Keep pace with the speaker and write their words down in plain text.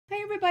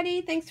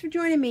everybody, thanks for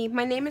joining me.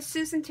 My name is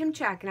Susan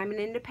Timchak and I'm an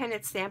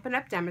independent Stampin'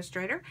 Up!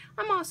 Demonstrator.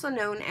 I'm also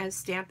known as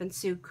Stampin'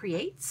 Sue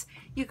Creates.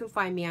 You can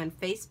find me on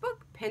Facebook,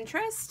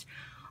 Pinterest,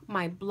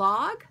 my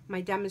blog, my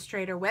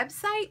demonstrator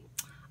website.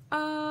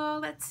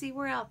 Let's see,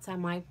 where else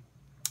am I?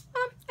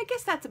 I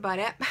guess that's about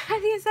it. I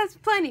guess that's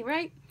plenty,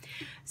 right?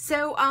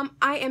 So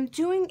I am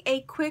doing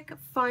a quick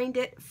Find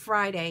It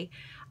Friday.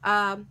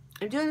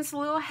 I'm doing this a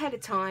little ahead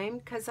of time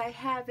because I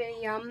have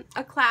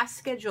a class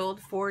scheduled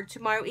for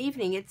tomorrow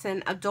evening. It's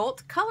an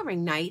adult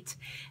coloring night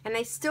and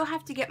I still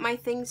have to get my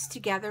things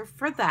together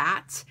for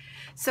that.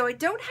 So I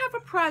don't have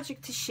a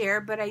project to share,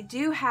 but I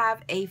do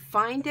have a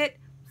Find It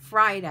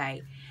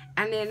Friday,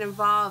 and it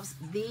involves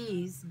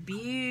these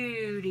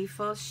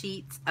beautiful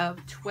sheets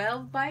of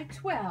 12 by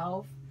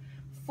 12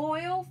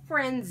 Foil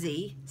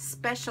Frenzy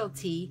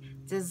Specialty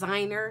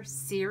Designer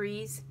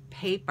Series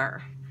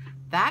paper.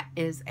 That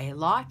is a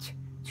lot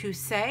to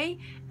say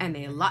and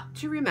a lot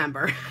to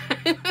remember.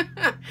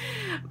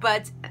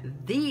 But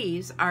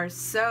these are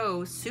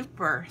so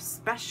super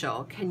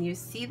special. Can you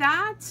see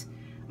that?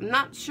 I'm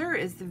not sure,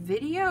 is the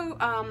video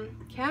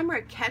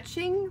camera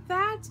catching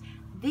that?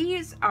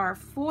 These are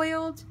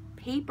foiled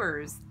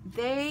papers.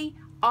 They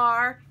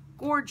are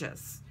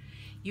gorgeous.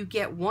 You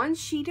get one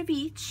sheet of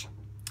each.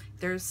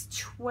 There's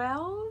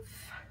 12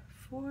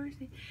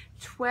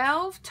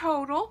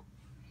 total.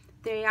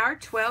 They are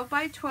 12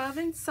 by 12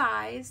 in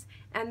size,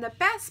 and the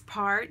best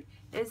part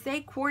is they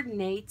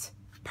coordinate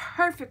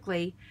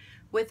perfectly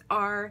with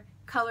our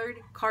colored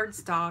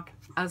cardstock,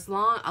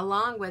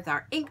 along with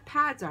our ink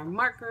pads, our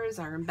markers,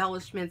 our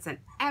embellishments, and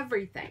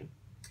everything.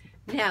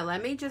 Now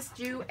let me just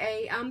do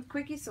a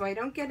quickie so I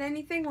don't get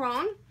anything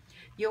wrong.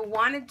 You'll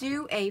want to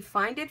do a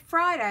Find It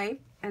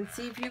Friday and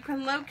see if you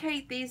can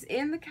locate these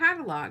in the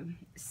catalog.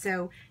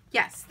 So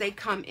yes, they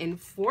come in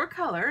 4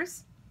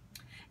 colors.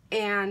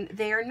 And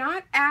they are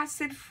not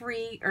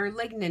acid-free or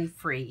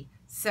lignin-free.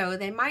 So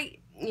they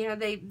might, you know,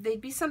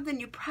 they'd be something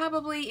you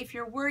probably, if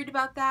you're worried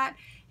about that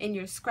in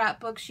your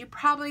scrapbooks, you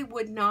probably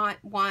would not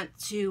want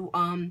to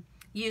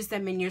use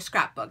them in your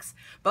scrapbooks.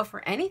 But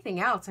for anything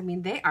else, I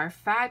mean, they are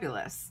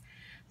fabulous.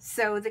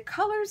 So the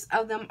colors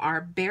of them are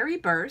Berry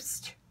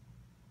Burst,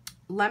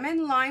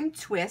 Lemon Lime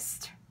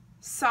Twist,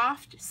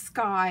 Soft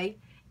Sky,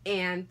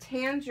 and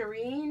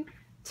Tangerine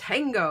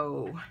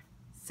Tango.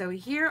 So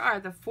here are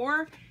the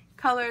 4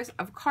 colors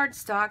of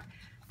cardstock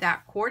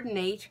that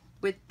coordinate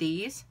with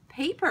these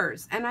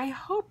papers, and I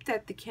hope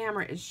that the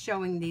camera is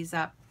showing these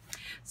up.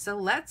 So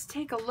let's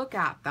take a look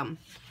at them.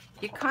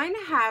 You kind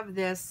of have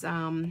this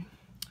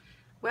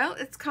well,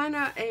 it's kind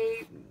of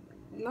a,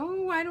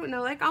 no, I don't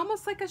know, like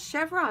almost like a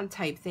chevron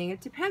type thing.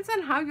 It depends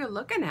on how you're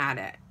looking at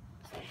it.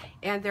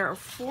 And there are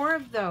 4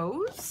 of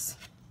those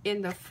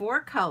in the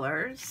 4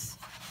 colors.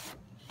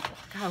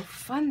 Look how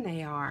fun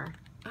they are.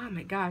 Oh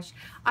my gosh,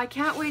 I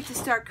can't wait to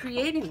start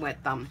creating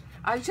with them.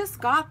 I just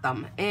got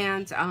them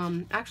and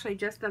actually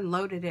just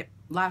unloaded it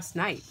last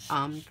night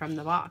from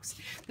the box.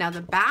 Now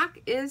the back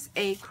is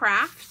a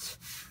craft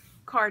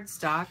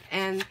cardstock,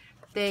 and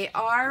they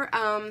are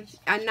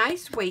a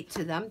nice weight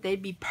to them.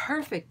 They'd be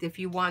perfect if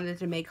you wanted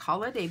to make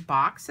holiday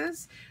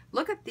boxes.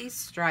 Look at these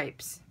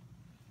stripes.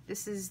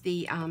 This is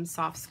the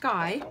Soft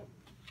Sky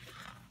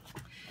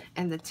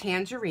and the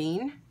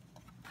Tangerine.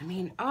 I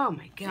mean, oh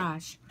my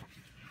gosh.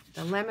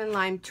 The Lemon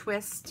Lime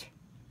Twist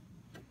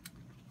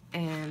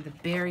and the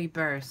Berry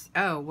Burst.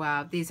 Oh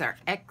wow, these are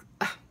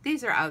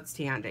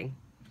outstanding.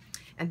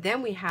 And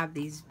then we have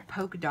these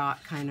polka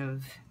dot kind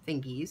of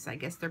thingies. I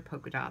guess they're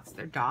polka dots.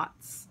 They're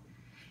dots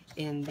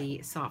in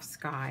the Soft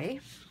Sky.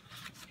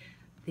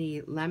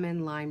 The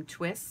Lemon Lime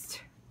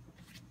Twist,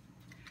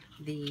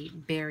 the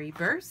Berry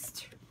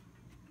Burst,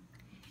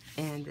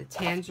 and the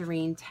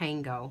Tangerine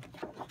Tango.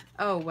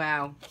 Oh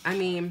wow. I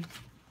mean,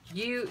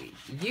 you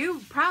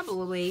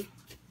probably,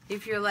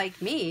 if you're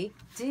like me,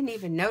 didn't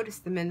even notice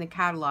them in the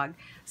catalog.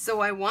 So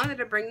I wanted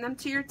to bring them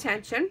to your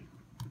attention.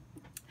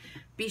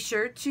 Be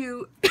sure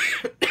to,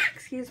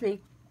 excuse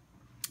me,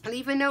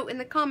 leave a note in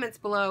the comments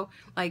below,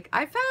 like,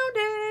 I found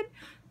it.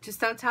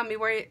 Just don't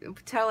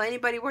tell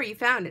anybody where you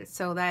found it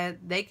so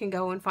that they can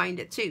go and find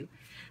it too.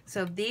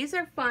 So these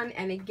are fun,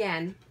 and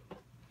again,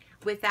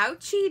 without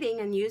cheating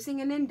and using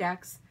an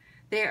index,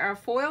 they are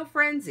Foil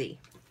Frenzy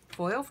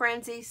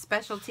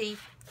Specialty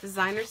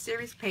Designer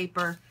Series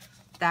paper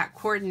that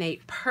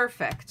coordinate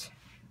perfect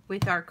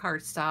with our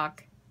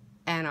cardstock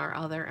and our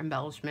other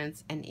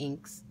embellishments and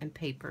inks and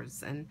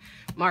papers and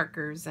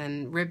markers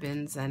and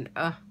ribbons and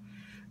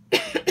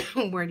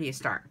where do you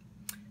start?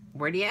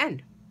 Where do you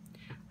end?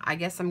 I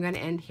guess I'm going to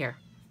end here.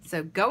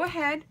 So go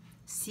ahead,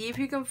 see if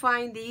you can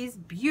find these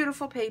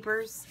beautiful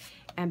papers,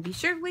 and be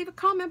sure to leave a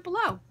comment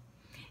below.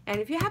 And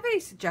if you have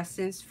any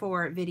suggestions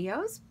for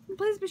videos,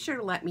 please be sure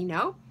to let me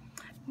know.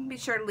 Be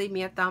sure to leave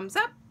me a thumbs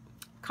up,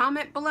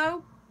 comment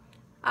below,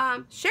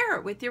 share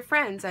it with your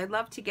friends. I'd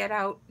love to get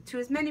out to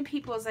as many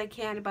people as I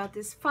can about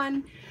this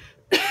fun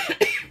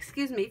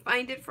excuse me,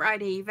 Find It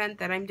Friday event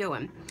that I'm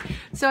doing.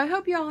 So I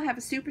hope you all have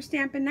a super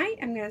Stampin' night.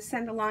 I'm going to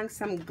send along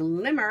some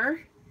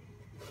glimmer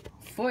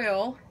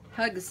foil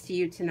hugs to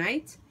you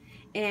tonight.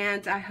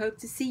 And I hope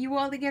to see you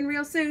all again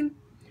real soon.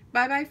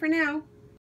 Bye-bye for now.